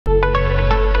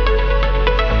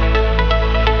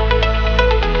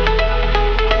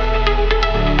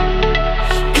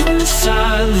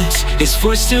His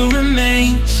voice still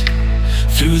remains.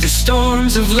 Through the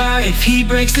storms of life, He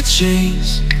breaks the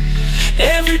chains.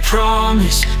 Every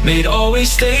promise made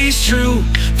always stays true.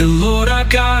 The Lord our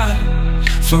God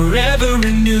forever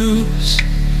renews.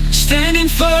 Standing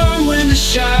firm when the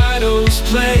shadows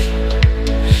play,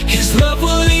 His love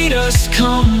will lead us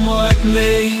come what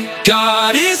may.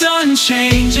 God is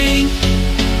unchanging,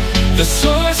 the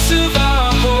source of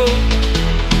our hope.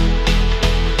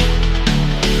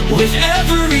 With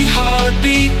every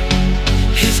heartbeat,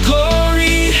 His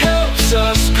glory helps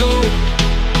us go.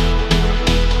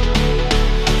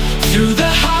 Through the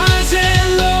highs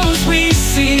and lows we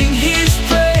sing His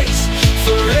praise.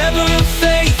 Forever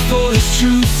faithful, His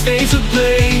truth stays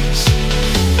ablaze.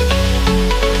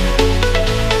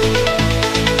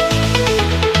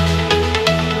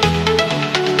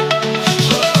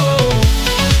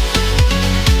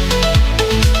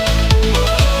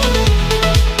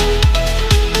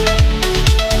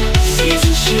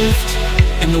 Seasons shift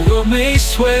and the world may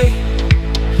sway,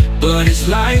 but His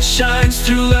light shines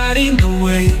through, lighting the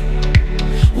way.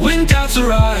 When doubts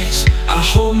arise, I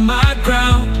hold my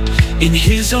ground. In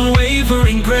His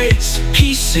unwavering grace,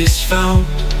 peace is found.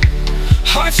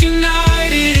 Hearts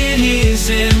united in His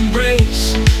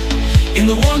embrace. In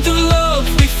the warmth of love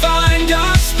we find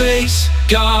our space.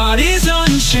 God is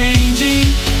unchanging,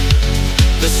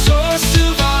 the source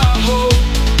of our hope.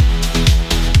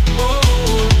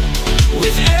 Oh,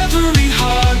 with every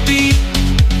heartbeat,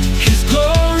 His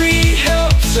glory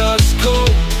helps us go.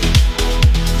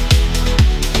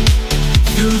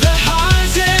 Through the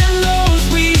highs and lows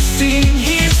we sing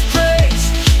His praise.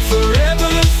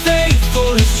 Forever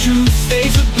faithful, His truth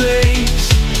stays ablaze.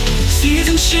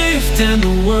 Seasons shift and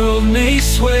the world may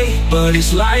sway, but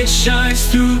His light shines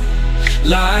through,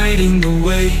 lighting the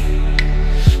way.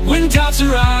 When doubts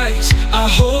arise, I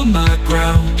hold my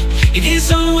ground. In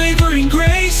His unwavering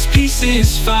grace, peace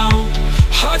is found.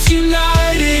 Hearts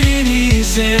united in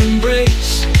His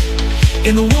embrace.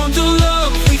 In the warmth of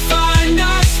love we find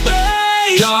our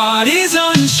space. God is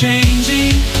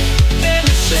unchanging,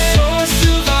 the source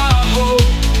of our hope.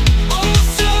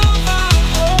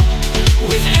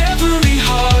 With every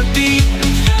heartbeat,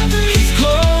 His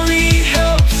glory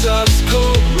helps us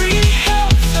go.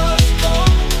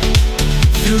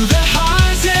 Through the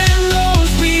highs and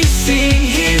lows we sing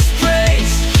His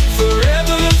praise.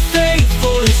 Forever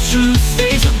faithful, His truth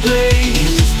stays ablaze.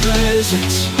 In His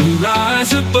presence we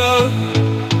rise above,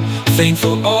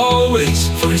 thankful always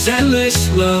for His endless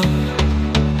love.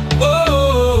 Oh,